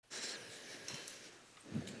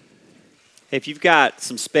Hey, if you've got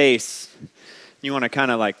some space, you want to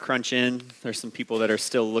kind of like crunch in. There's some people that are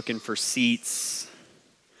still looking for seats.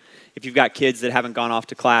 If you've got kids that haven't gone off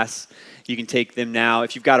to class, you can take them now.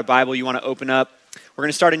 If you've got a Bible you want to open up, we're going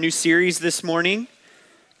to start a new series this morning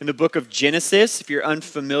in the book of Genesis. If you're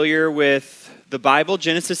unfamiliar with the Bible,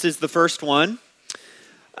 Genesis is the first one.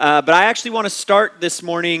 But I actually want to start this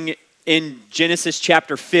morning in Genesis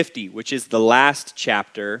chapter 50, which is the last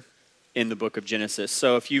chapter in the book of Genesis.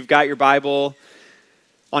 So if you've got your Bible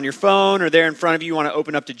on your phone or there in front of you, you want to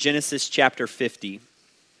open up to Genesis chapter 50.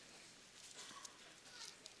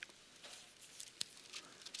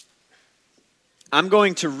 I'm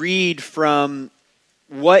going to read from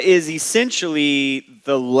what is essentially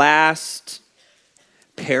the last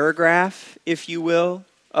paragraph, if you will,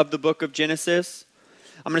 of the book of Genesis.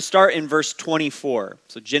 I'm going to start in verse 24.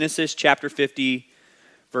 So Genesis chapter 50,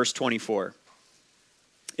 verse 24.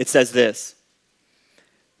 It says this: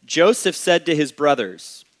 Joseph said to his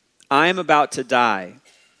brothers, I am about to die,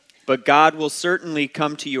 but God will certainly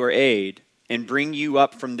come to your aid and bring you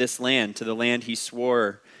up from this land to the land he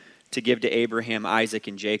swore to give to Abraham, Isaac,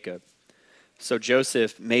 and Jacob. So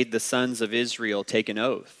Joseph made the sons of Israel take an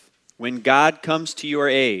oath. When God comes to your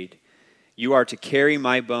aid, you are to carry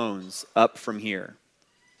my bones up from here.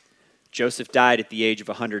 Joseph died at the age of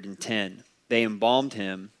 110. They embalmed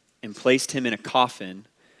him and placed him in a coffin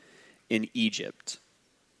in Egypt.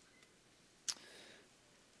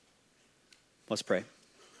 Let's pray.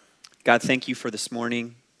 God, thank you for this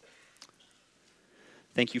morning.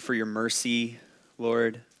 Thank you for your mercy,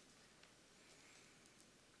 Lord,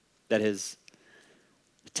 that has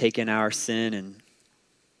taken our sin and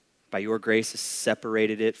by your grace has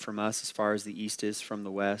separated it from us as far as the east is from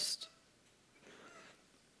the west.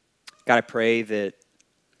 God, I pray that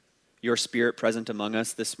your Spirit present among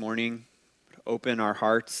us this morning would open our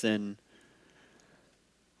hearts and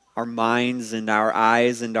our minds and our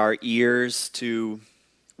eyes and our ears to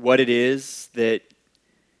what it is that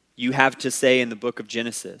you have to say in the book of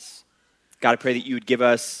Genesis. God, I pray that you would give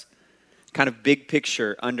us kind of big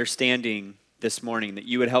picture understanding this morning, that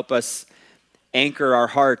you would help us anchor our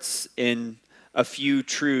hearts in a few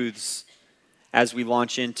truths as we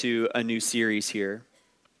launch into a new series here.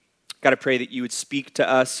 God, I pray that you would speak to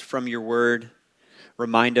us from your word,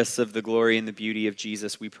 remind us of the glory and the beauty of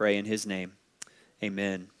Jesus, we pray in his name.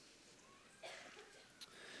 Amen.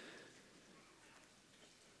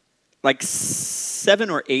 Like 7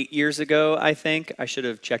 or 8 years ago, I think, I should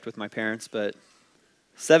have checked with my parents, but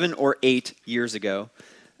 7 or 8 years ago,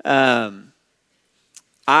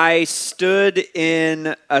 I stood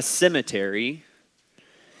in a cemetery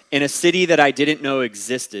in a city that I didn't know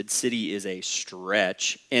existed. City is a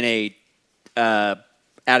stretch.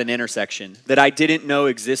 At an intersection that I didn't know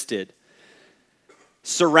existed.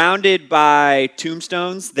 Surrounded by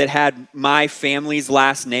tombstones that had my family's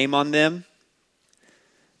last name on them.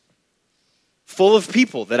 Full of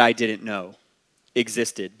people that I didn't know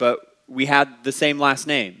existed, but we had the same last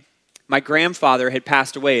name. My grandfather had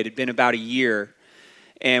passed away. It had been about a year,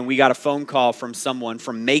 and we got a phone call from someone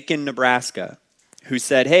from Macon, Nebraska, who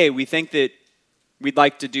said, hey, we think that we'd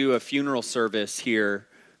like to do a funeral service here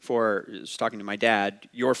for, I was talking to my dad,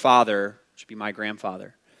 your father, which would be my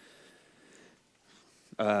grandfather.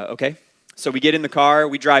 Okay. So we get in the car,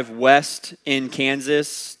 we drive west in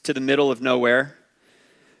Kansas to the middle of nowhere,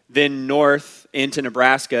 then north into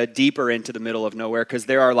Nebraska, deeper into the middle of nowhere, because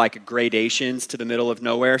there are like gradations to the middle of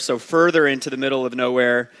nowhere. So further into the middle of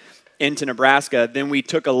nowhere, into Nebraska. Then we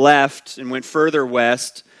took a left and went further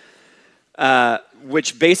west,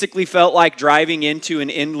 which basically felt like driving into an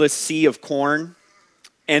endless sea of corn.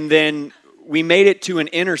 And then we made it to an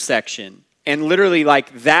intersection. And literally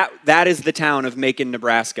like that is the town of Macon,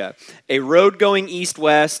 Nebraska. A road going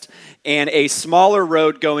east-west and a smaller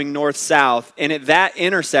road going north-south. And at that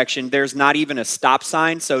intersection, there's not even a stop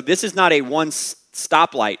sign. So this is not a one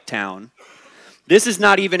stoplight town. This is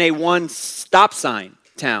not even a one stop sign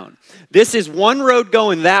town. This is one road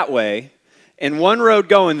going that way and one road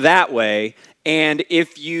going that way. And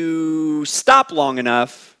if you stop long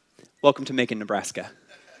enough, welcome to Macon, Nebraska.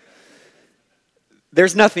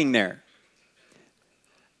 There's nothing there.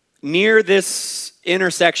 Near this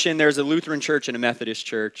intersection, there's a Lutheran church and a Methodist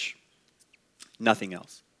church. Nothing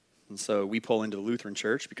else. And so we pull into the Lutheran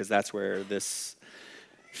church because that's where this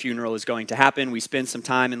funeral is going to happen. We spend some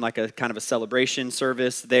time in like a kind of a celebration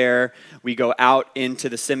service there. We go out into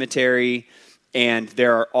the cemetery, and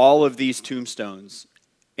there are all of these tombstones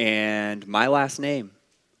and my last name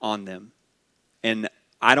on them. And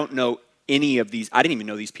I don't know any of these. I didn't even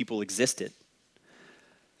know these people existed.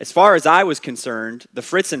 As far as I was concerned, the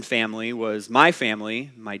Fritzen family was my family,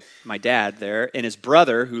 my dad there, and his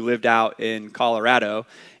brother who lived out in Colorado,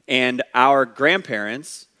 and our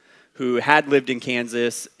grandparents who had lived in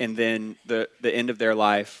Kansas, and then the end of their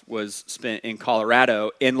life was spent in Colorado.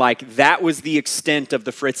 And like that was the extent of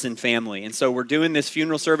the Fritzen family. And so we're doing this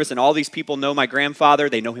funeral service, and all these people know my grandfather.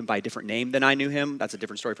 They know him by a different name than I knew him. That's a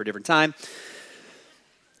different story for a different time.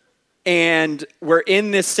 And we're in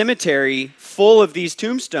this cemetery full of these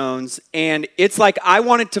tombstones, and it's like I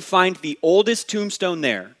wanted to find the oldest tombstone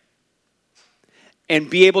there and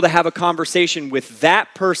be able to have a conversation with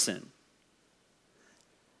that person.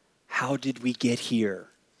 How did we get here?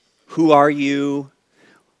 Who are you?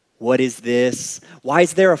 What is this? Why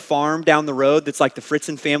is there a farm down the road that's like the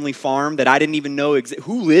Fritzen family farm that I didn't even know existed?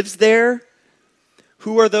 Who lives there?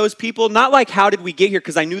 Who are those people? Not like how did we get here,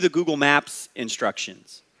 because I knew the Google Maps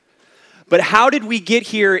instructions. But how did we get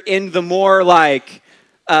here in the more like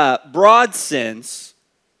broad sense?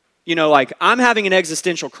 You know, like I'm having an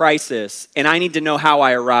existential crisis and I need to know how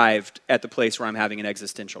I arrived at the place where I'm having an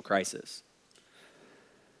existential crisis.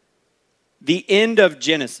 The end of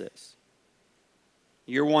Genesis.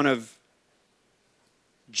 You're one of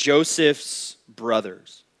Joseph's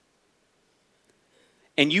brothers.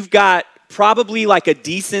 And you've got probably like a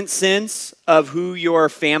decent sense of who your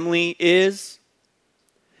family is.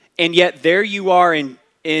 And yet there you are in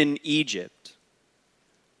Egypt,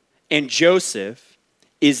 and Joseph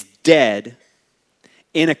is dead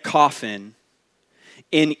in a coffin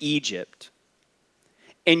in Egypt.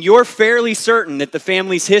 And you're fairly certain that the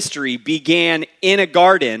family's history began in a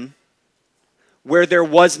garden where there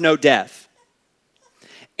was no death.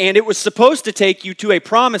 And it was supposed to take you to a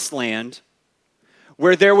promised land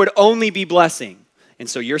where there would only be blessing. And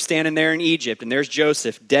so you're standing there in Egypt, and there's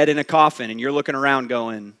Joseph dead in a coffin, and you're looking around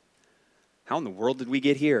going, how in the world did we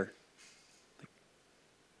get here?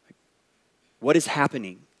 What is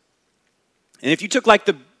happening? And if you took like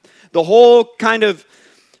the whole kind of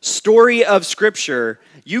story of Scripture,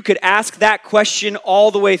 you could ask that question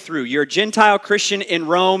all the way through. You're a Gentile Christian in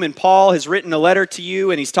Rome, and Paul has written a letter to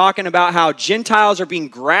you, and he's talking about how Gentiles are being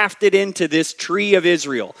grafted into this tree of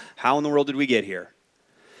Israel. How in the world did we get here?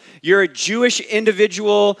 You're a Jewish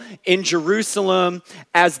individual in Jerusalem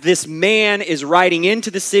as this man is riding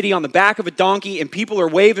into the city on the back of a donkey, and people are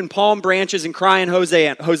waving palm branches and crying,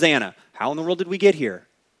 Hosanna. How in the world did we get here?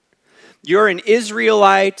 You're an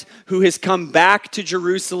Israelite who has come back to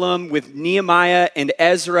Jerusalem with Nehemiah and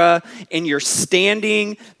Ezra, and you're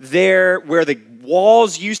standing there where the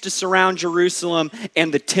walls used to surround Jerusalem,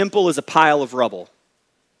 and the temple is a pile of rubble.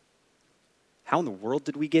 How in the world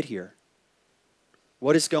did we get here?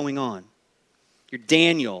 What is going on? You're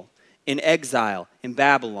Daniel in exile in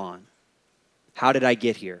Babylon. How did I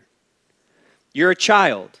get here? You're a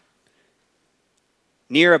child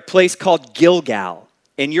near a place called Gilgal,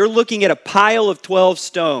 and you're looking at a pile of 12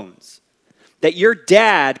 stones that your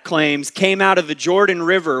dad claims came out of the Jordan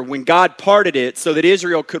River when God parted it so that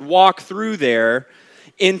Israel could walk through there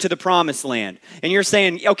into the promised land. And you're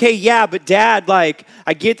saying, okay, yeah, but Dad, like,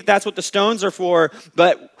 I get that that's what the stones are for,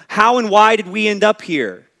 but how and why did we end up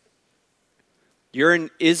here? You're an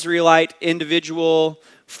Israelite individual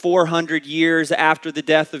 400 years after the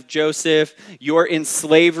death of Joseph. You're in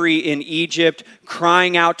slavery in Egypt,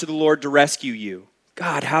 crying out to the Lord to rescue you.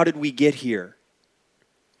 God, how did we get here?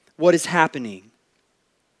 What is happening?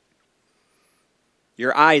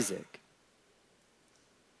 You're Isaac,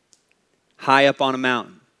 high up on a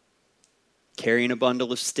mountain, carrying a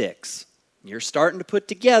bundle of sticks. You're starting to put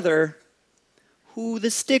together who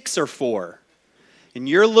the sticks are for. And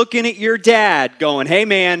you're looking at your dad going, hey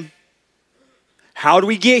man, how do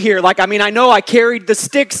we get here? Like, I mean, I know I carried the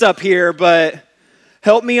sticks up here, but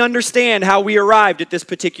help me understand how we arrived at this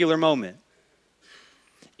particular moment.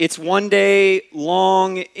 It's one day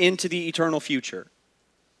long into the eternal future.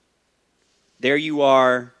 There you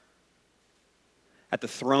are at the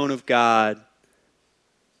throne of God,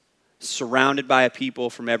 surrounded by a people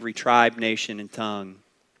from every tribe, nation, and tongue.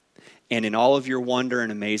 And in all of your wonder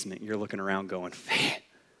and amazement, you're looking around going, man,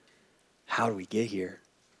 how do we get here?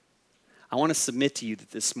 I want to submit to you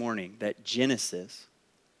that this morning that Genesis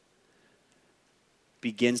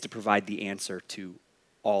begins to provide the answer to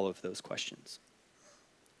all of those questions.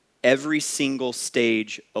 Every single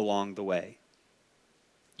stage along the way.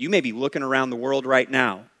 You may be looking around the world right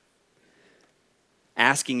now,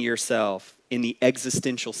 asking yourself in the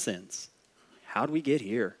existential sense, how do we get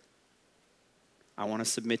here? I want to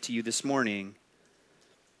submit to you this morning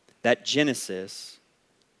that Genesis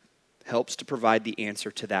helps to provide the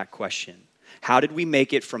answer to that question. How did we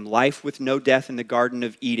make it from life with no death in the Garden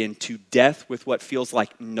of Eden to death with what feels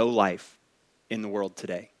like no life in the world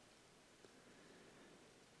today.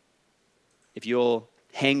 If you'll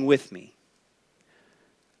hang with me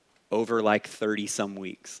over like 30 some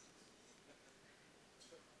weeks,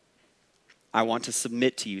 I want to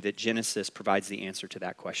submit to you that Genesis provides the answer to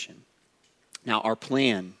that question. Now, our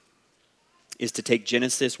plan is to take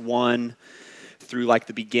Genesis 1 through like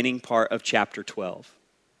the beginning part of chapter 12.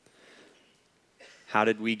 How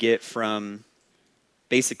did we get from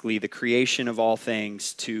basically the creation of all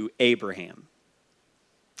things to Abraham?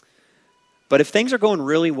 But if things are going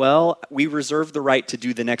really well, we reserve the right to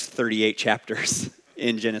do the next 38 chapters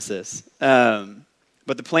in Genesis. But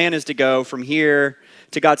the plan is to go from here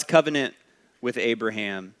to God's covenant with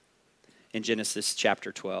Abraham in Genesis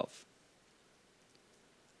chapter 12.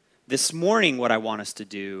 This morning, what I want us to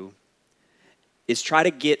do is try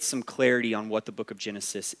to get some clarity on what the book of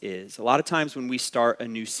Genesis is. A lot of times when we start a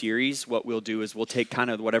new series, what we'll do is we'll take kind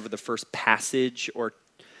of whatever the first passage or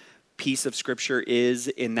piece of scripture is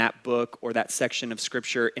in that book or that section of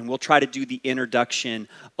scripture, and we'll try to do the introduction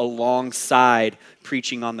alongside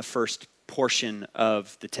preaching on the first portion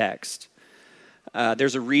of the text.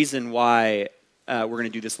 There's a reason why we're going to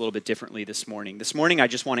do this a little bit differently this morning. This morning, I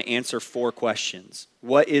just want to answer 4 questions.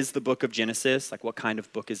 What is the book of Genesis? Like, what kind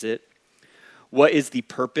of book is it? What is the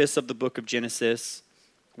purpose of the book of Genesis?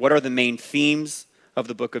 What are the main themes of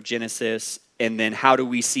the book of Genesis? And then how do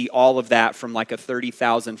we see all of that from like a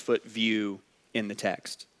 30,000-foot view in the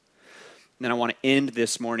text? And then I want to end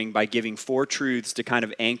this morning by giving 4 truths to kind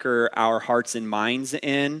of anchor our hearts and minds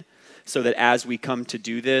in, so that as we come to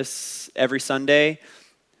do this every Sunday,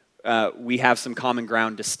 we have some common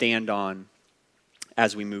ground to stand on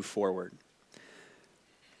as we move forward.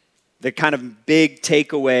 The kind of big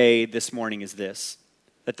takeaway this morning is this: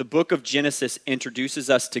 that the book of Genesis introduces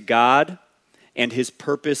us to God and his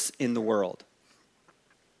purpose in the world.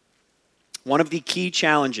 One of the key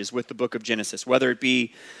challenges with the book of Genesis, whether it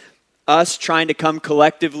be us trying to come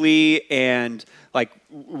collectively and like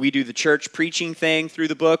we do the church preaching thing through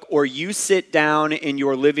the book, or you sit down in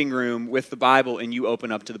your living room with the Bible and you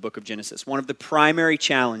open up to the book of Genesis, one of the primary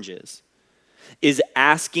challenges is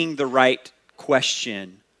asking the right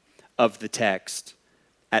question of the text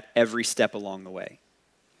at every step along the way.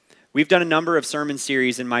 We've done a number of sermon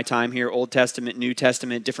series in my time here, Old Testament, New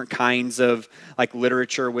Testament, different kinds of like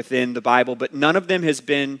literature within the Bible, but none of them have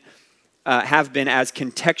been as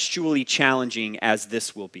contextually challenging as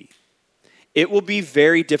this will be. It will be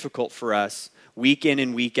very difficult for us week in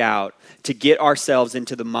and week out to get ourselves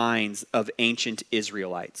into the minds of ancient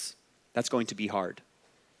Israelites. That's going to be hard.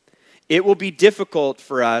 It will be difficult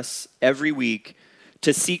for us every week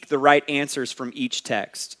to seek the right answers from each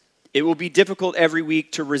text. It will be difficult every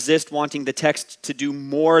week to resist wanting the text to do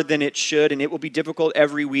more than it should, and it will be difficult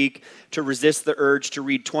every week to resist the urge to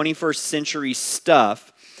read 21st century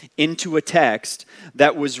stuff into a text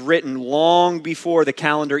that was written long before the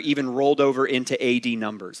calendar even rolled over into AD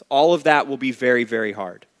numbers. All of that will be very, very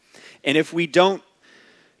hard. And if we don't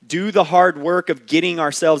do the hard work of getting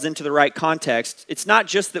ourselves into the right context, it's not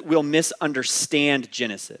just that we'll misunderstand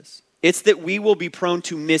Genesis. It's that we will be prone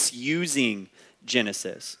to misusing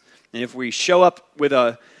Genesis. And if we show up with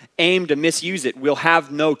an aim to misuse it, we'll have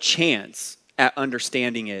no chance at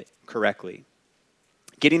understanding it correctly.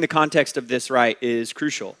 Getting the context of this right is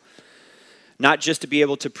crucial. Not just to be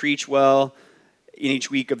able to preach well in each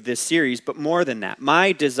week of this series, but more than that.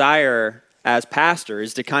 My desire as pastor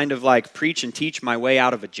is to kind of like preach and teach my way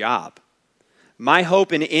out of a job. My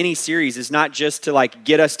hope in any series is not just to like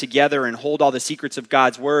get us together and hold all the secrets of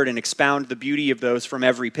God's word and expound the beauty of those from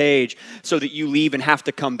every page so that you leave and have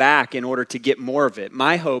to come back in order to get more of it.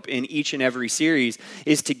 My hope in each and every series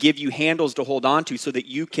is to give you handles to hold on to so that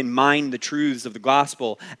you can mine the truths of the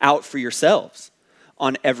gospel out for yourselves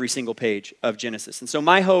on every single page of Genesis. And so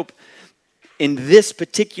my hope in this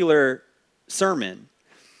particular sermon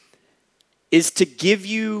is to give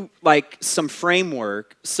you like some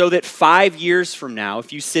framework so that 5 years from now,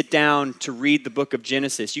 if you sit down to read the book of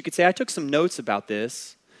Genesis, you could say, I took some notes about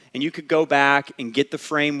this, and you could go back and get the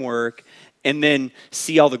framework and then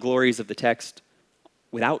see all the glories of the text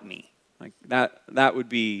without me. Like that would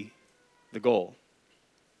be the goal.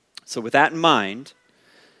 So with that in mind,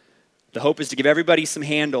 the hope is to give everybody some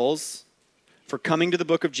handles for coming to the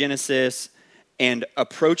book of Genesis and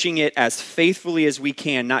approaching it as faithfully as we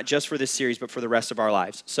can, not just for this series, but for the rest of our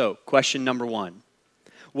lives. So, question number 1.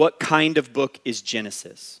 What kind of book is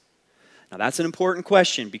Genesis? Now, that's an important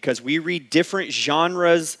question because we read different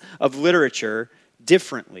genres of literature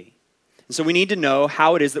differently. And so we need to know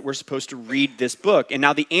how it is that we're supposed to read this book. And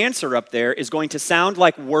now the answer up there is going to sound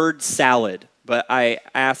like word salad, but I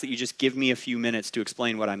ask that you just give me a few minutes to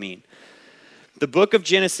explain what I mean. The book of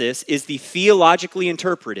Genesis is the theologically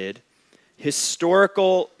interpreted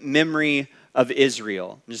historical memory of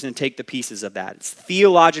Israel. I'm just going to take the pieces of that. It's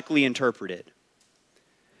theologically interpreted.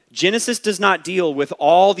 Genesis does not deal with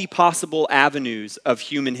all the possible avenues of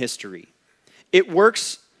human history. It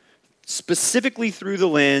works specifically through the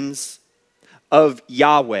lens of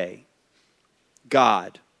Yahweh,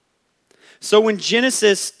 God. So when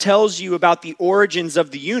Genesis tells you about the origins of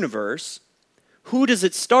the universe, who does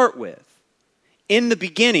it start with? In the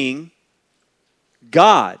beginning,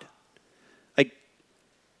 God. Like,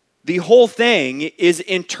 the whole thing is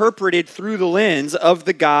interpreted through the lens of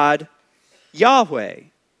the God Yahweh. And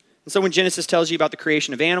so when Genesis tells you about the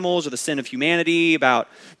creation of animals or the sin of humanity, about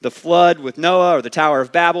the flood with Noah or the Tower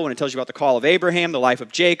of Babel, when it tells you about the call of Abraham, the life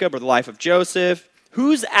of Jacob, or the life of Joseph,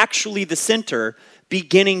 who's actually the center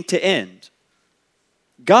beginning to end?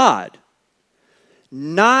 God.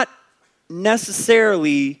 Not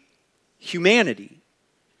necessarily humanity.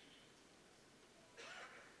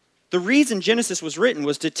 The reason Genesis was written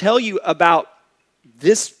was to tell you about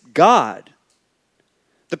this God.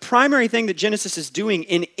 The primary thing that Genesis is doing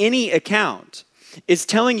in any account is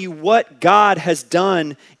telling you what God has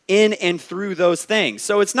done in and through those things.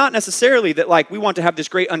 So it's not necessarily that like we want to have this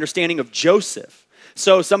great understanding of Joseph.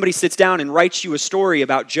 So somebody sits down and writes you a story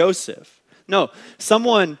about Joseph. No,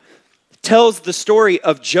 someone tells the story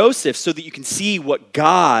of Joseph so that you can see what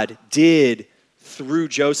God did through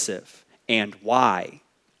Joseph and why.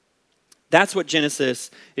 That's what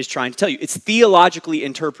Genesis is trying to tell you. It's theologically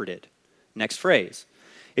interpreted. Next phrase.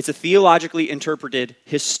 It's a theologically interpreted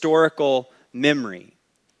historical memory.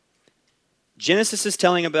 Genesis is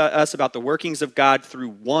telling us about the workings of God through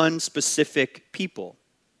one specific people,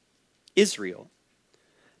 Israel.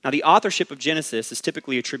 Now, the authorship of Genesis is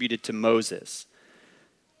typically attributed to Moses.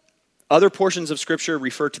 Other portions of Scripture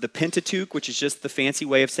refer to the Pentateuch, which is just the fancy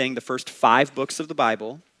way of saying the first 5 books of the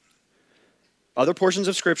Bible. Other portions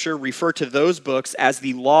of Scripture refer to those books as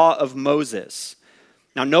the Law of Moses.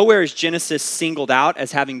 Now, nowhere is Genesis singled out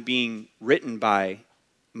as having been written by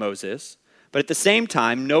Moses, but at the same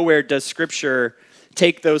time, nowhere does Scripture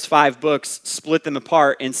take those 5 books, split them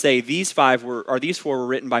apart, and say these 4 were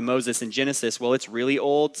written by Moses in Genesis. Well, it's really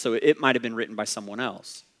old, so it might have been written by someone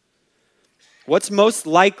else. What's most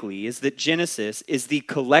likely is that Genesis is the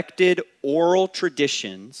collected oral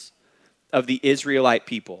traditions of the Israelite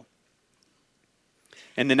people.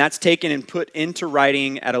 And then that's taken and put into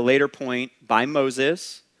writing at a later point by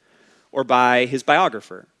Moses or by his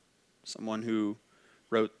biographer, someone who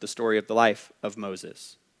wrote the story of the life of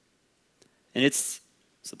Moses. And it's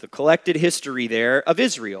the collected history there of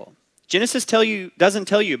Israel. Genesis doesn't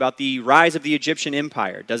tell you about the rise of the Egyptian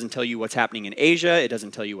empire. It doesn't tell you what's happening in Asia. It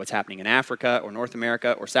doesn't tell you what's happening in Africa or North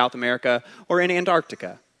America or South America or in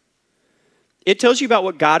Antarctica. It tells you about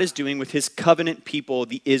what God is doing with his covenant people,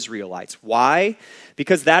 the Israelites. Why?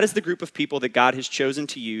 Because that is the group of people that God has chosen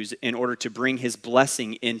to use in order to bring his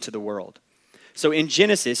blessing into the world. So in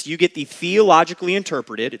Genesis, you get the theologically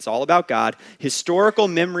interpreted, it's all about God, historical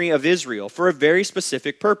memory of Israel for a very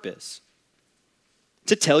specific purpose.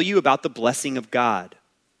 To tell you about the blessing of God.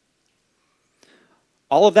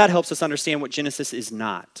 All of that helps us understand what Genesis is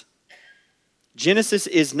not. Genesis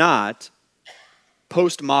is not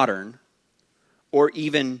postmodern or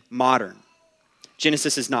even modern.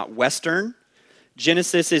 Genesis is not Western.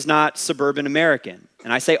 Genesis is not suburban American.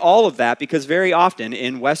 And I say all of that because very often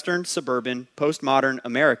in Western, suburban, postmodern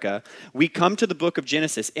America, we come to the book of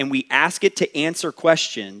Genesis and we ask it to answer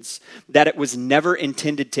questions that it was never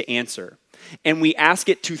intended to answer. And we ask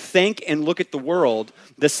it to think and look at the world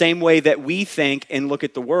the same way that we think and look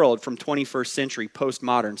at the world from 21st century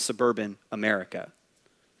postmodern suburban America.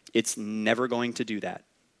 It's never going to do that.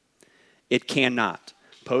 It cannot.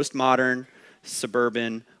 Postmodern,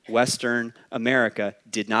 suburban, Western America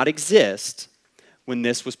did not exist when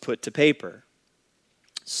this was put to paper.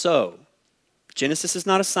 So, Genesis is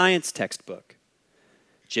not a science textbook.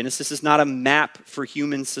 Genesis is not a map for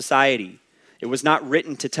human society. It was not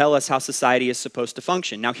written to tell us how society is supposed to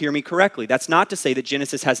function. Now, hear me correctly. That's not to say that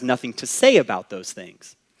Genesis has nothing to say about those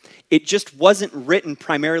things. It just wasn't written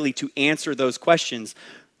primarily to answer those questions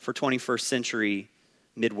for 21st century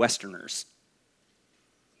Midwesterners.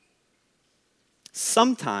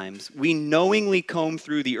 Sometimes we knowingly comb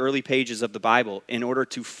through the early pages of the Bible in order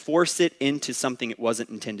to force it into something it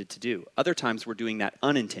wasn't intended to do. Other times we're doing that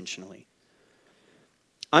unintentionally.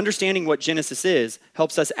 Understanding what Genesis is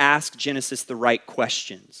helps us ask Genesis the right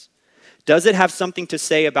questions. Does it have something to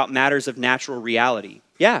say about matters of natural reality?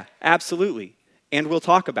 Yeah, absolutely. And we'll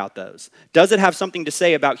talk about those. Does it have something to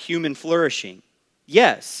say about human flourishing?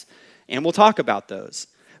 Yes, and we'll talk about those.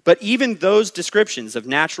 But even those descriptions of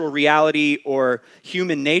natural reality or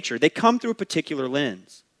human nature, they come through a particular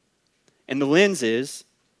lens. And the lens is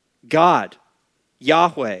God,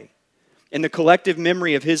 Yahweh, and the collective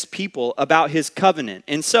memory of his people about his covenant.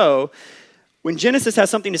 And so, when Genesis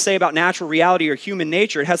has something to say about natural reality or human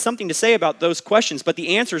nature, it has something to say about those questions, but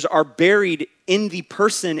the answers are buried in the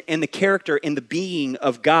person and the character and the being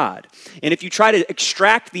of God. And if you try to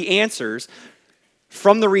extract the answers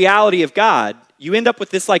from the reality of God, you end up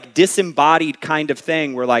with this like disembodied kind of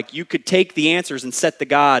thing where like you could take the answers and set the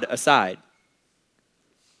God aside.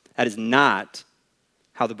 That is not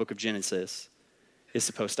how the book of Genesis is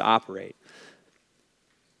supposed to operate.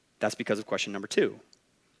 That's because of question number 2.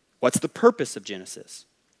 What's the purpose of Genesis?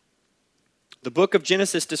 The book of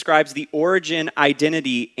Genesis describes the origin,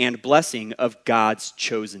 identity, and blessing of God's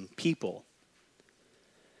chosen people.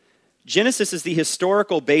 Genesis is the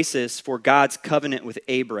historical basis for God's covenant with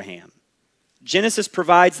Abraham. Genesis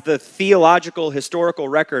provides the theological, historical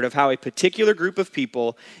record of how a particular group of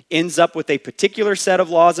people ends up with a particular set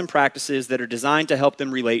of laws and practices that are designed to help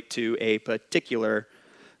them relate to a particular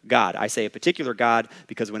God. I say a particular God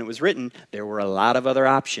because when it was written, there were a lot of other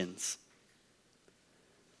options.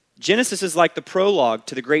 Genesis is like the prologue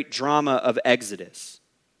to the great drama of Exodus.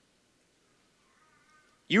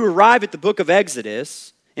 You arrive at the book of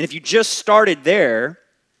Exodus, and if you just started there,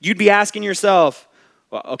 you'd be asking yourself,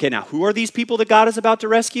 well, okay, now who are these people that God is about to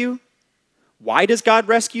rescue? Why does God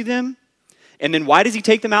rescue them? And then why does he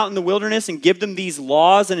take them out in the wilderness and give them these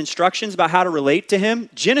laws and instructions about how to relate to him?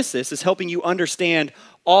 Genesis is helping you understand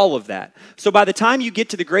all of that. So by the time you get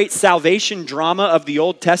to the great salvation drama of the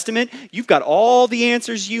Old Testament, you've got all the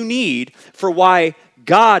answers you need for why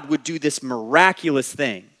God would do this miraculous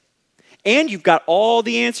thing. And you've got all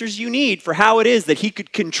the answers you need for how it is that he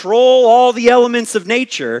could control all the elements of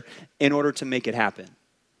nature in order to make it happen.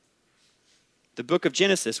 The book of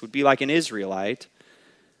Genesis would be like an Israelite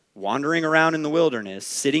wandering around in the wilderness,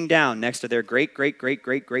 sitting down next to their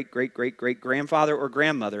great-great-great-great-great-great-great-grandfather or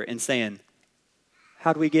grandmother and saying,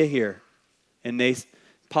 how do we get here? And they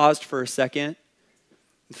paused for a second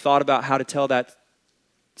and thought about how to tell that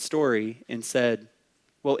story and said,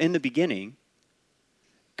 well, in the beginning,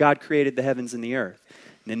 God created the heavens and the earth.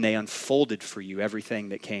 And then they unfolded for you everything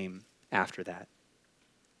that came after that.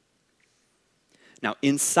 Now,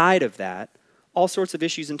 inside of that, all sorts of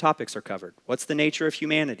issues and topics are covered. What's the nature of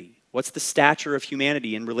humanity? What's the stature of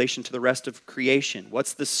humanity in relation to the rest of creation?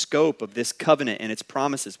 What's the scope of this covenant and its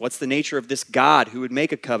promises? What's the nature of this God who would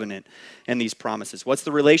make a covenant and these promises? What's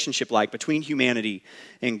the relationship like between humanity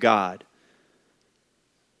and God?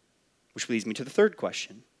 Which leads me to the third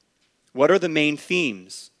question. What are the main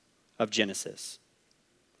themes of Genesis?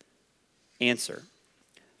 Answer.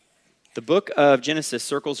 The book of Genesis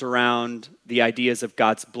circles around the ideas of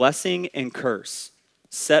God's blessing and curse,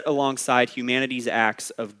 set alongside humanity's acts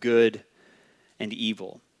of good and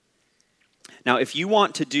evil. Now, if you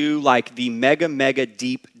want to do like the mega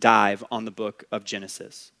deep dive on the book of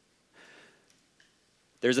Genesis,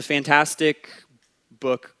 there's a fantastic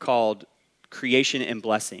book called Creation and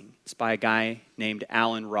Blessing. It's by a guy named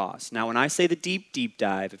Alan Ross. Now, when I say the deep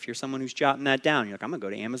dive, if you're someone who's jotting that down, you're like, I'm going to go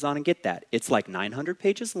to Amazon and get that. It's like 900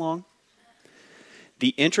 pages long.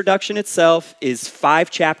 The introduction itself is 5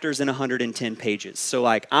 chapters and 110 pages. So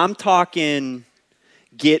like I'm talking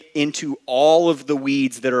get into all of the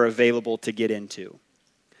weeds that are available to get into.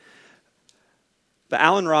 But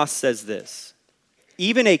Alan Ross says this,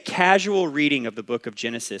 even a casual reading of the book of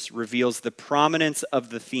Genesis reveals the prominence of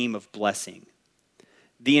the theme of blessing.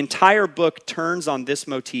 The entire book turns on this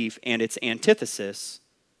motif and its antithesis,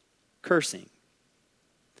 cursing.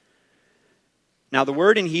 Now, the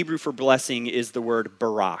word in Hebrew for blessing is the word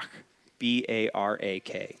barak,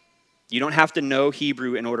 B-A-R-A-K. You don't have to know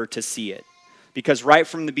Hebrew in order to see it, because right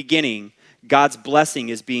from the beginning, God's blessing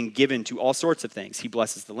is being given to all sorts of things. He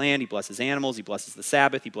blesses the land, he blesses animals, he blesses the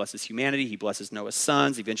Sabbath, he blesses humanity, he blesses Noah's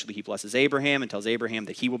sons, eventually he blesses Abraham and tells Abraham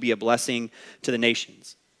that he will be a blessing to the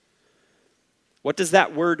nations. What does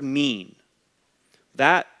that word mean?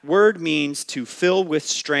 That word means to fill with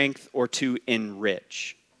strength or to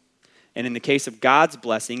enrich. And in the case of God's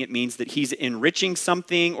blessing, it means that he's enriching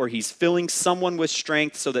something or he's filling someone with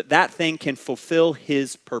strength so that that thing can fulfill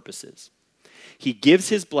his purposes. He gives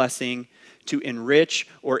his blessing to enrich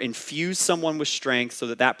or infuse someone with strength so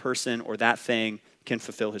that that person or that thing can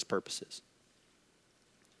fulfill his purposes.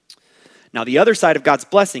 Now, the other side of God's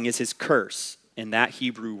blessing is his curse, and that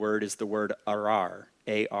Hebrew word is the word arar,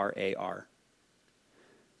 A-R-A-R.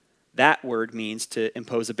 That word means to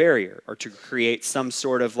impose a barrier or to create some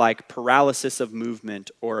sort of like paralysis of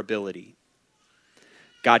movement or ability.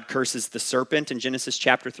 God curses the serpent in Genesis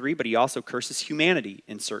chapter 3, but he also curses humanity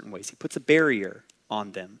in certain ways. He puts a barrier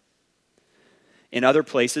on them. In other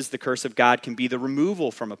places, the curse of God can be the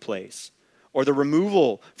removal from a place or the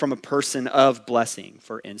removal from a person of blessing.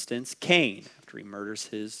 For instance, Cain, after he murders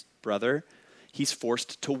his brother, he's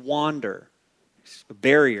forced to wander. A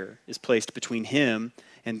barrier is placed between him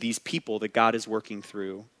and these people that God is working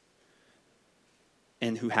through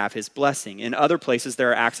and who have his blessing. In other places, there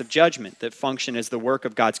are acts of judgment that function as the work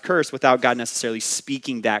of God's curse without God necessarily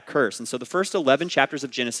speaking that curse. And so the first 11 chapters of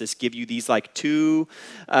Genesis give you these like two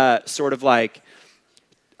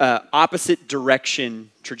opposite direction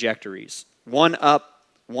trajectories. One up,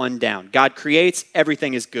 one down. God creates,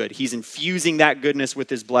 everything is good. He's infusing that goodness with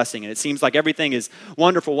his blessing. And it seems like everything is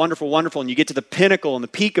wonderful, wonderful, wonderful. And you get to the pinnacle and the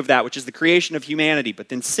peak of that, which is the creation of humanity. But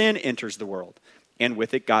then sin enters the world, and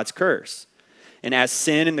with it, God's curse. And as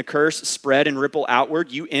sin and the curse spread and ripple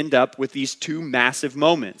outward, you end up with these two massive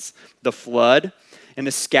moments, the flood and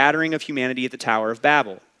the scattering of humanity at the Tower of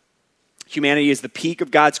Babel. Humanity is the peak of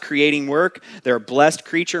God's creating work. They're a blessed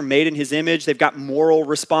creature made in his image. They've got moral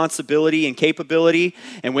responsibility and capability.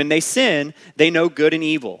 And when they sin, they know good and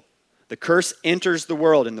evil. The curse enters the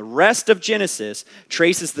world. And the rest of Genesis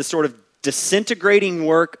traces the sort of disintegrating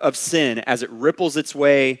work of sin as it ripples its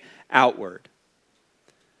way outward.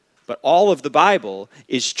 But all of the Bible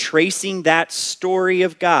is tracing that story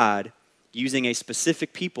of God using a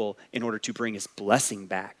specific people in order to bring his blessing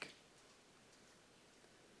back.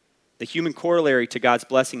 The human corollary to God's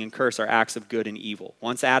blessing and curse are acts of good and evil.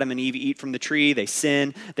 Once Adam and Eve eat from the tree, they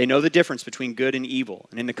sin. They know the difference between good and evil.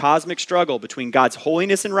 And in the cosmic struggle between God's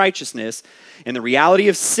holiness and righteousness and the reality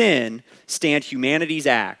of sin stand humanity's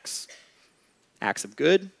acts. Acts of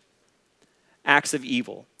good, acts of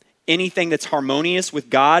evil. Anything that's harmonious with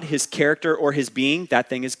God, his character, or his being, that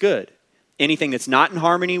thing is good. Anything that's not in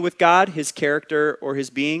harmony with God, his character, or his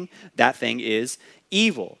being, that thing is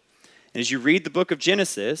evil. And as you read the book of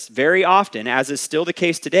Genesis, very often, as is still the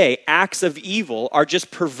case today, acts of evil are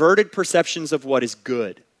just perverted perceptions of what is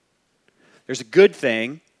good. There's a good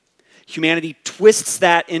thing. Humanity twists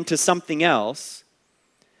that into something else,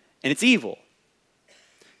 and it's evil.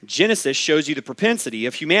 Genesis shows you the propensity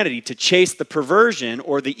of humanity to chase the perversion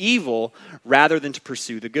or the evil rather than to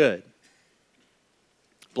pursue the good.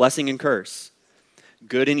 Blessing and curse,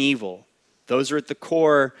 good and evil, those are at the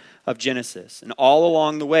core of Genesis. And all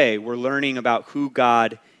along the way, we're learning about who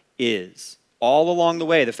God is. All along the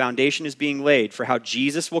way, the foundation is being laid for how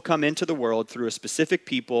Jesus will come into the world through a specific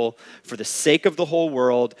people for the sake of the whole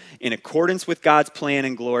world in accordance with God's plan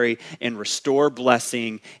and glory and restore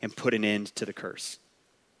blessing and put an end to the curse.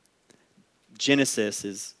 Genesis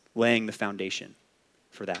is laying the foundation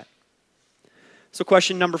for that. So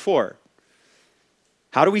question number 4.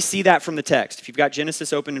 How do we see that from the text? If you've got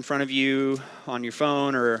Genesis open in front of you on your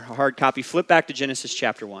phone or a hard copy, flip back to Genesis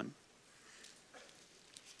chapter 1.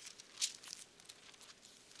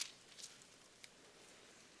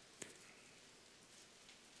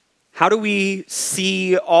 How do we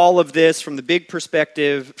see all of this from the big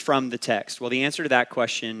perspective from the text? Well, the answer to that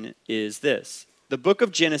question is this. The book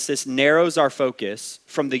of Genesis narrows our focus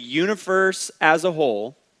from the universe as a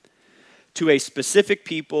whole to a specific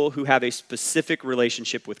people who have a specific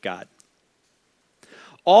relationship with God.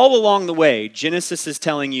 All along the way, Genesis is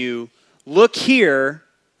telling you, look here,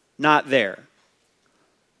 not there.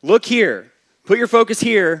 Look here. Put your focus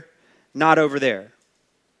here, not over there.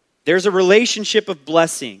 There's a relationship of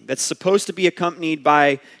blessing that's supposed to be accompanied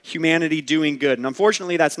by humanity doing good. And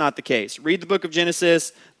unfortunately, that's not the case. Read the book of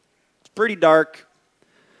Genesis. It's pretty dark.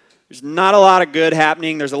 There's not a lot of good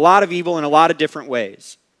happening. There's a lot of evil in a lot of different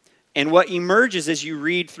ways. And what emerges as you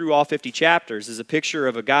read through all 50 chapters is a picture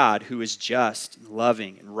of a God who is just and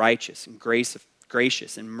loving and righteous and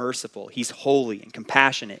gracious and merciful. He's holy and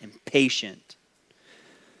compassionate and patient.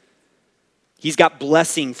 He's got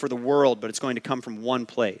blessing for the world, but it's going to come from one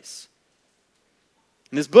place.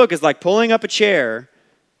 And this book is like pulling up a chair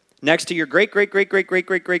next to your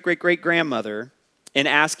great-great-great-great-great-great-great-great-grandmother and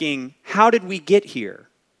asking, how did we get here?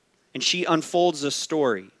 And she unfolds a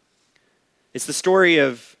story. It's the story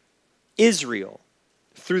of Israel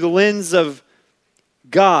through the lens of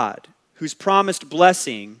God, who's promised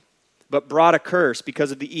blessing but brought a curse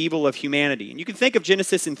because of the evil of humanity. And you can think of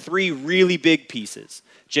Genesis in 3 really big pieces.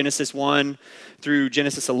 Genesis 1 through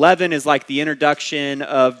Genesis 11 is like the introduction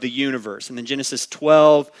of the universe. And then Genesis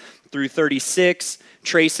 12 through 36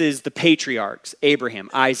 traces the patriarchs, Abraham,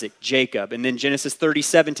 Isaac, Jacob. And then Genesis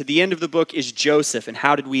 37 to the end of the book is Joseph and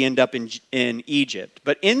how did we end up in Egypt.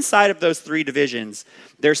 But inside of those 3 divisions,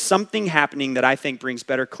 there's something happening that I think brings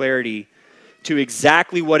better clarity to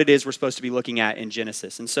exactly what it is we're supposed to be looking at in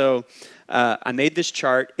Genesis. And so I made this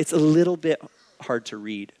chart. It's a little bit hard to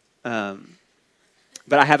read, but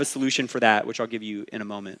I have a solution for that, which I'll give you in a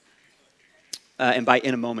moment. And by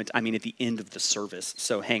in a moment, I mean at the end of the service,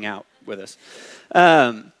 so hang out with us.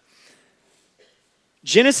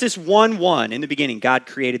 Genesis 1:1, in the beginning, God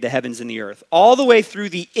created the heavens and the earth. All the way through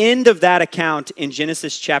the end of that account in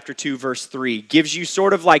Genesis chapter 2, verse 3, gives you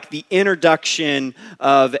sort of like the introduction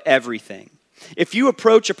of everything. If you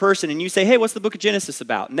approach a person and you say, hey, what's the book of Genesis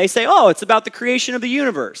about? And they say, oh, it's about the creation of the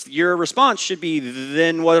universe. Your response should be,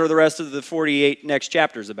 then what are the rest of the 48 next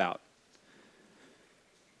chapters about?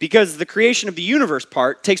 Because the creation of the universe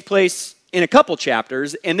part takes place in a couple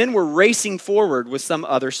chapters, and then we're racing forward with some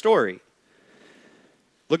other story.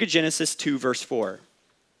 Look at Genesis 2, verse 4.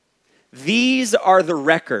 These are the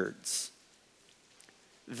records.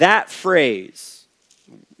 That phrase,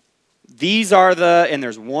 these are the, and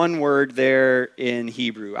there's one word there in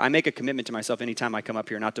Hebrew. I make a commitment to myself anytime I come up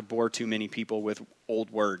here not to bore too many people with old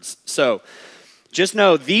words. So just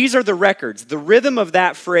know these are the records. The rhythm of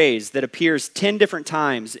that phrase that appears 10 different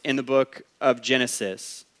times in the book of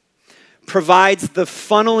Genesis provides the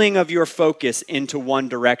funneling of your focus into one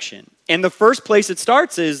direction. And the first place it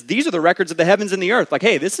starts is, these are the records of the heavens and the earth. Like,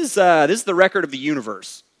 hey, this is the record of the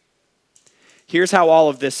universe. Here's how all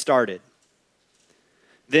of this started.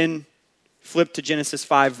 Then flip to Genesis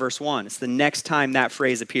 5, verse 1. It's the next time that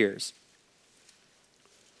phrase appears.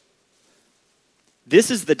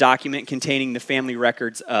 This is the document containing the family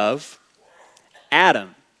records of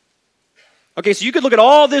Adam. Okay, so you could look at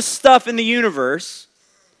all this stuff in the universe,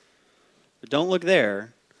 but don't look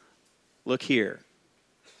there. Look here.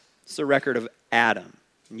 It's the record of Adam.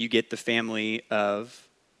 And you get the family of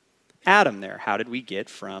Adam there. How did we get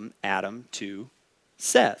from Adam to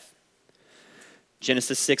Seth?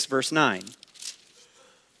 Genesis 6, verse 9.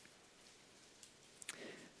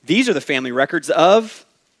 These are the family records of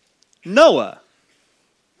Noah.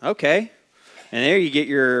 Okay. And there you get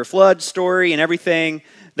your flood story and everything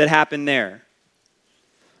that happened there.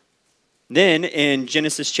 Then in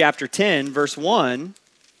Genesis chapter 10, verse 1,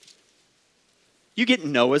 you get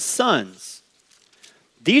Noah's sons.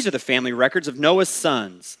 These are the family records of Noah's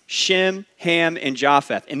sons, Shem, Ham, and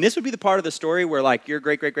Japheth. And this would be the part of the story where like your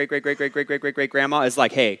great-great-great-great-great-great-great-great-great-grandma is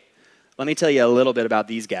like, hey, let me tell you a little bit about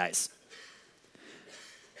these guys.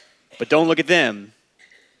 But don't look at them.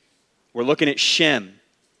 We're looking at Shem.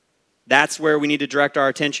 That's where we need to direct our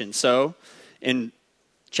attention. So in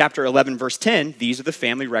chapter 11, verse 10, these are the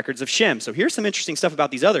family records of Shem. So here's some interesting stuff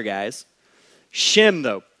about these other guys. Shem,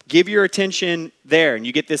 though, give your attention there, and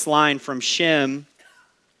you get this line from Shem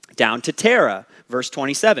down to Terah, verse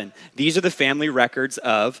 27. These are the family records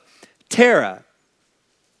of Terah.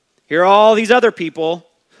 Here are all these other people,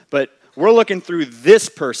 but we're looking through this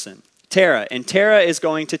person, Terah, and Terah is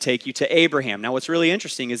going to take you to Abraham. Now, what's really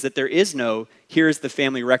interesting is that there is no, here's the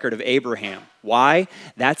family record of Abraham. Why?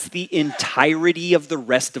 That's the entirety of the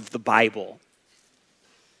rest of the Bible.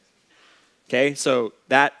 Okay, so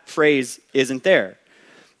that phrase isn't there.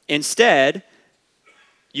 Instead,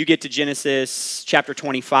 you get to Genesis chapter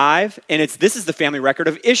 25, and this is the family record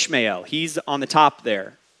of Ishmael. He's on the top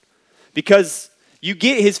there. Because you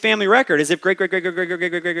get his family record as if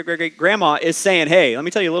great-great-great-great-great-great-great-great-grandma is saying, hey, let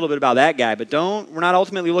me tell you a little bit about that guy, but we're not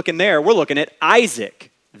ultimately looking there. We're looking at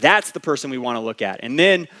Isaac. That's the person we want to look at. And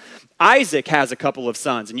then Isaac has a couple of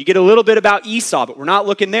sons, and you get a little bit about Esau, but we're not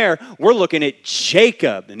looking there. We're looking at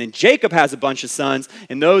Jacob, and then Jacob has a bunch of sons,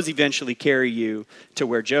 and those eventually carry you to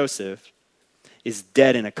where Joseph is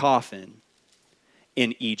dead in a coffin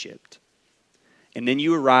in Egypt. And then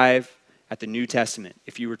you arrive at the New Testament,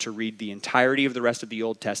 if you were to read the entirety of the rest of the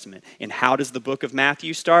Old Testament. And how does the book of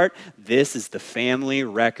Matthew start? This is the family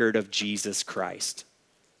record of Jesus Christ.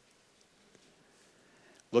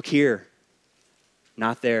 Look here,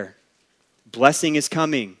 not there. Blessing is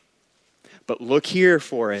coming, but look here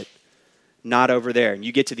for it, not over there. And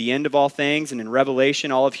you get to the end of all things, and in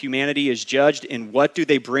Revelation, all of humanity is judged. And what do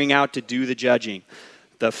they bring out to do the judging?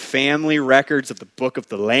 The family records of the book of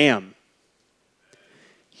the Lamb.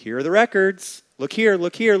 Here are the records. Look here,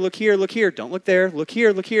 look here, look here, look here. Don't look there. Look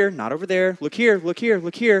here, not over there. Look here, look here,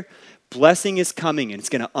 look here. Blessing is coming, and it's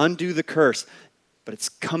going to undo the curse, but it's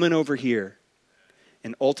coming over here.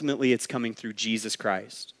 And ultimately, it's coming through Jesus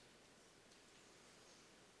Christ.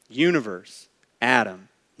 Universe, Adam,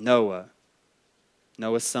 Noah,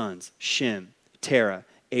 Noah's sons, Shem, Terah,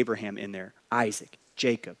 Abraham in there, Isaac,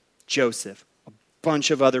 Jacob, Joseph, a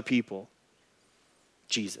bunch of other people.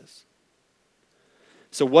 Jesus.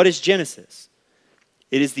 So what is Genesis?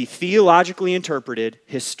 It is the theologically interpreted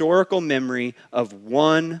historical memory of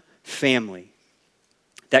one family.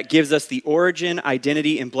 that gives us the origin,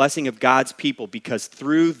 identity, and blessing of God's people, because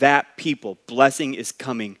through that people, blessing is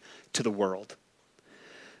coming to the world.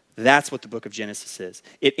 That's what the book of Genesis is.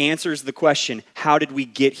 It answers the question, how did we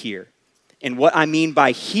get here? And what I mean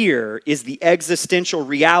by here is the existential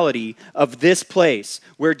reality of this place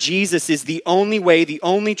where Jesus is the only way, the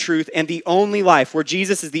only truth, and the only life, where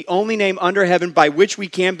Jesus is the only name under heaven by which we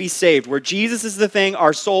can be saved, where Jesus is the thing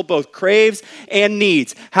our soul both craves and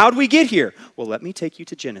needs. How do we get here? Well, let me take you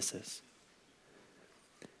to Genesis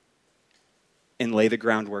and lay the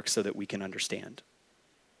groundwork so that we can understand.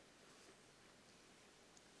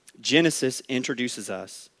 Genesis introduces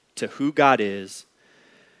us to who God is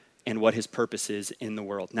and what his purpose is in the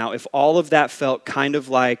world. Now, if all of that felt kind of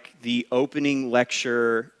like the opening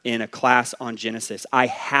lecture in a class on Genesis, I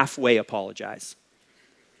halfway apologize.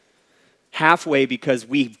 Halfway, because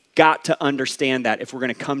we've got to understand that if we're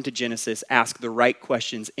going to come to Genesis, ask the right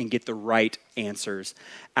questions and get the right answers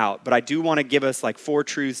out. But I do want to give us like 4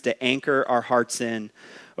 truths to anchor our hearts in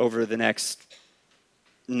over the next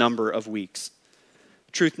number of weeks.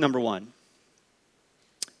 Truth number 1,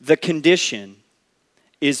 the condition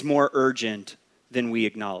is more urgent than we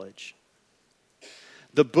acknowledge.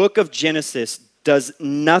 The book of Genesis does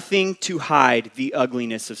nothing to hide the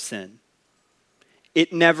ugliness of sin.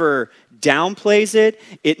 It never downplays it.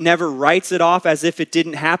 It never writes it off as if it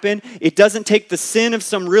didn't happen. It doesn't take the sin of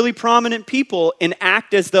some really prominent people and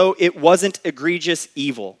act as though it wasn't egregious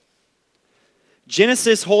evil.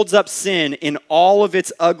 Genesis holds up sin in all of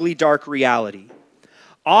its ugly, dark reality.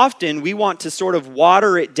 Often we want to sort of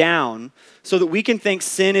water it down so that we can think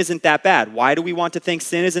sin isn't that bad. Why do we want to think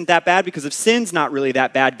sin isn't that bad? Because if sin's not really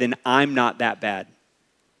that bad, then I'm not that bad.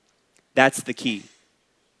 That's the key.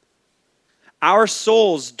 Our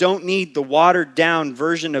souls don't need the watered down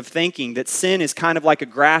version of thinking that sin is kind of like a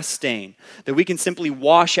grass stain that we can simply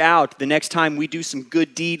wash out the next time we do some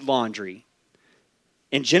good deed laundry.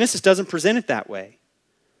 And Genesis doesn't present it that way.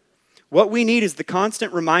 What we need is the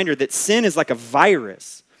constant reminder that sin is like a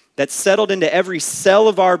virus that's settled into every cell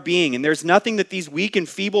of our being, and there's nothing that these weak and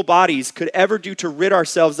feeble bodies could ever do to rid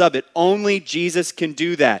ourselves of it. Only Jesus can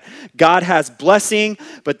do that. God has blessing,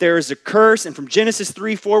 but there is a curse, and from Genesis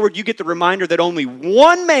 3 forward, you get the reminder that only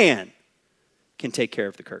one man can take care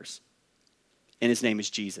of the curse, and his name is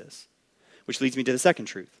Jesus, which leads me to the second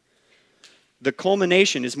truth. The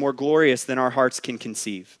culmination is more glorious than our hearts can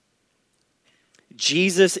conceive.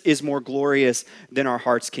 Jesus is more glorious than our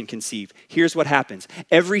hearts can conceive. Here's what happens.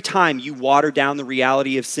 Every time you water down the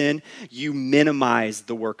reality of sin, you minimize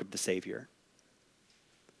the work of the Savior.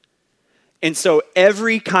 And so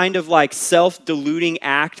every kind of like self-deluding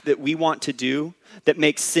act that we want to do that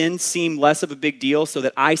makes sin seem less of a big deal so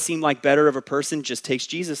that I seem like better of a person just takes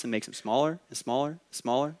Jesus and makes him smaller and smaller,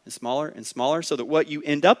 smaller and smaller and smaller, so that what you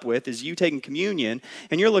end up with is you taking communion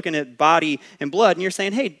and you're looking at body and blood and you're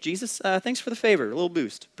saying, hey, Jesus, thanks for the favor, a little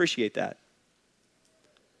boost. Appreciate that.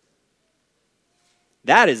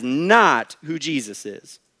 That is not who Jesus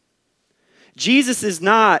is. Jesus is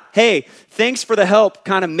not, hey, thanks for the help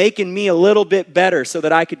kind of making me a little bit better so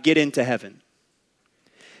that I could get into heaven.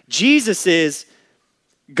 Jesus is,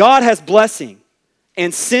 God has blessing,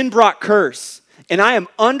 and sin brought curse, and I am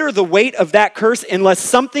under the weight of that curse unless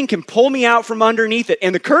something can pull me out from underneath it.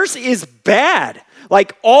 And the curse is bad,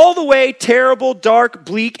 like all the way terrible, dark,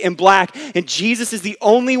 bleak, and black, and Jesus is the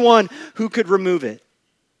only one who could remove it.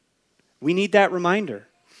 We need that reminder.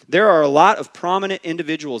 There are a lot of prominent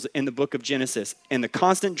individuals in the book of Genesis, and the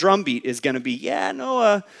constant drumbeat is going to be, yeah,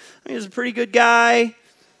 Noah, he's a pretty good guy,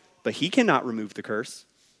 but he cannot remove the curse.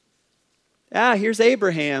 Here's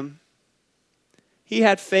Abraham. He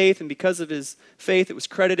had faith, and because of his faith, it was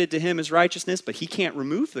credited to him as righteousness, but he can't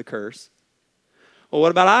remove the curse. Well,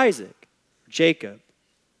 what about Isaac, Jacob,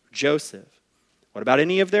 Joseph? What about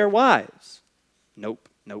any of their wives? Nope,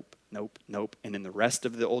 nope, nope, nope. And in the rest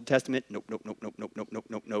of the Old Testament, nope, nope, nope, nope, nope, nope, nope,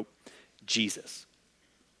 nope, nope. Jesus.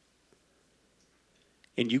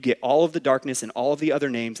 And you get all of the darkness and all of the other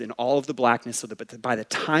names and all of the blackness so that by the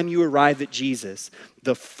time you arrive at Jesus,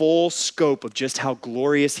 the full scope of just how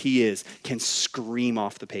glorious he is can scream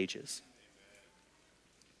off the pages.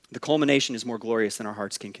 The culmination is more glorious than our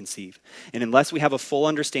hearts can conceive. And unless we have a full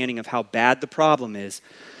understanding of how bad the problem is,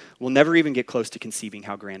 we'll never even get close to conceiving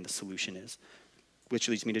how grand the solution is. Which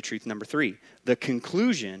leads me to truth number 3. The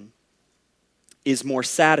conclusion is more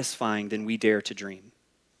satisfying than we dare to dream.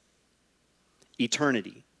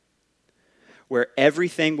 Eternity, where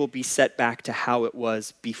everything will be set back to how it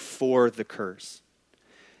was before the curse.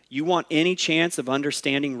 You want any chance of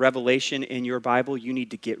understanding Revelation in your Bible, you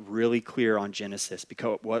need to get really clear on Genesis,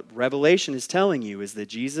 because what Revelation is telling you is that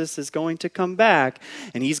Jesus is going to come back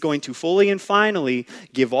and he's going to fully and finally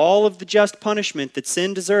give all of the just punishment that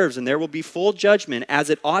sin deserves, and there will be full judgment as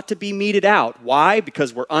it ought to be meted out. Why?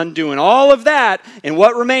 Because we're undoing all of that, and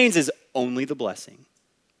what remains is only the blessing.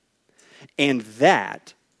 And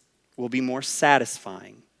that will be more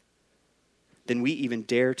satisfying than we even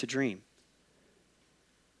dare to dream.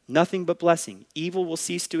 Nothing but blessing. Evil will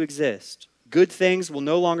cease to exist. Good things will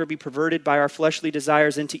no longer be perverted by our fleshly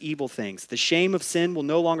desires into evil things. The shame of sin will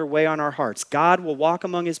no longer weigh on our hearts. God will walk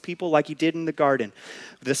among his people like he did in the garden.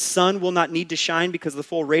 The sun will not need to shine because the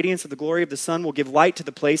full radiance of the glory of the sun will give light to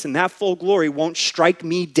the place, and that full glory won't strike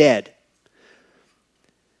me dead.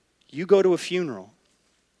 You go to a funeral,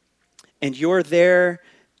 and you're there,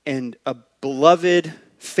 and a beloved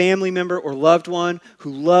family member or loved one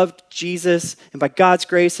who loved Jesus and by God's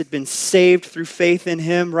grace had been saved through faith in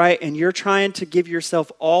him, right? And you're trying to give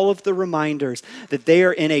yourself all of the reminders that they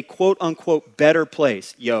are in a quote unquote better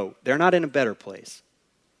place. Yo, they're not in a better place.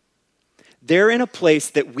 They're in a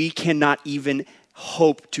place that we cannot even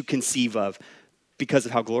hope to conceive of because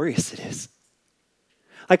of how glorious it is.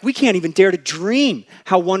 Like, we can't even dare to dream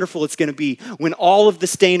how wonderful it's going to be when all of the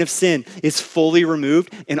stain of sin is fully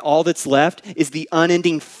removed and all that's left is the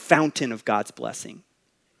unending fountain of God's blessing.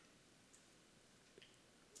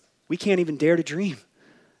 We can't even dare to dream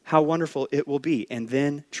how wonderful it will be. And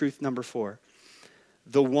then truth number 4,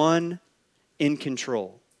 the one in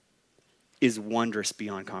control is wondrous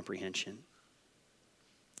beyond comprehension.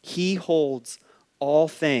 He holds all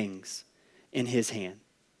things in his hand.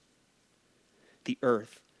 The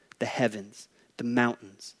earth, the heavens, the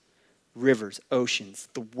mountains, rivers, oceans,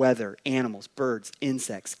 the weather, animals, birds,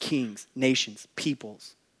 insects, kings, nations,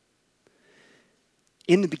 peoples.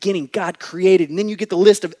 In the beginning, God created, and then you get the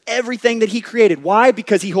list of everything that he created. Why?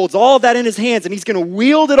 Because he holds all of that in his hands, and he's going to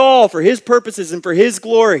wield it all for his purposes and for his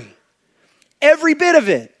glory. Every bit of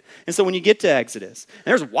it. And so when you get to Exodus,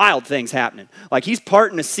 there's wild things happening. Like, he's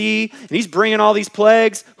parting the sea, and he's bringing all these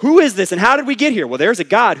plagues. Who is this, and how did we get here? Well, there's a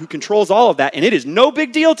God who controls all of that, and it is no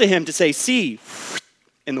big deal to him to say, sea,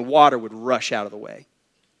 and the water would rush out of the way.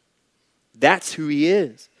 That's who he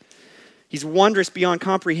is. He's wondrous beyond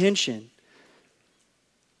comprehension.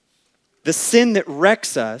 The sin that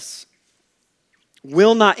wrecks us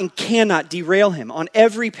will not and cannot derail him. On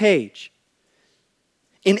every page,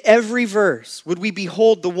 in every verse, would we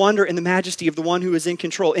behold the wonder and the majesty of the one who is in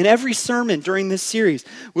control. In every sermon during this series,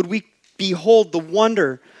 would we behold the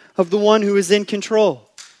wonder of the one who is in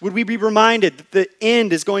control? Would we be reminded that the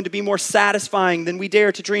end is going to be more satisfying than we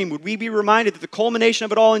dare to dream? Would we be reminded that the culmination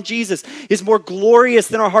of it all in Jesus is more glorious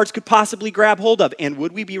than our hearts could possibly grab hold of? And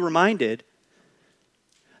would we be reminded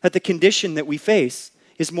that the condition that we face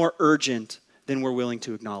is more urgent than we're willing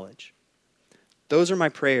to acknowledge? Those are my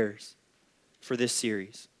prayers for this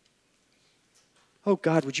series. Oh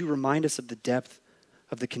God, would you remind us of the depth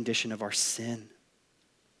of the condition of our sin?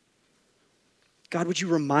 God, would you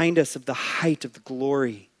remind us of the height of the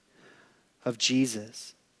glory of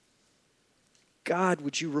Jesus? God,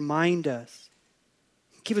 would you remind us?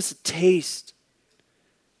 Give us a taste,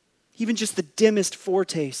 even just the dimmest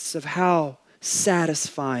foretastes of how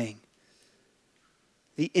satisfying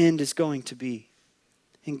the end is going to be.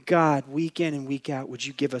 And God, week in and week out, would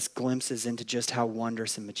you give us glimpses into just how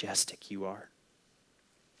wondrous and majestic you are?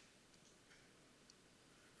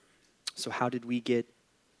 So how did we get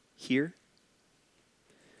here?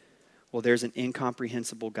 Well, there's an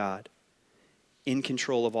incomprehensible God in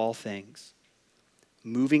control of all things,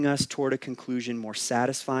 moving us toward a conclusion more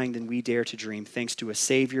satisfying than we dare to dream, thanks to a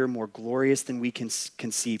Savior more glorious than we can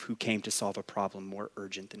conceive, who came to solve a problem more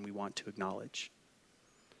urgent than we want to acknowledge.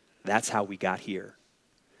 That's how we got here.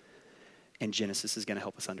 And Genesis is going to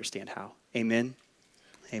help us understand how. Amen?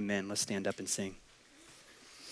 Amen. Let's stand up and sing.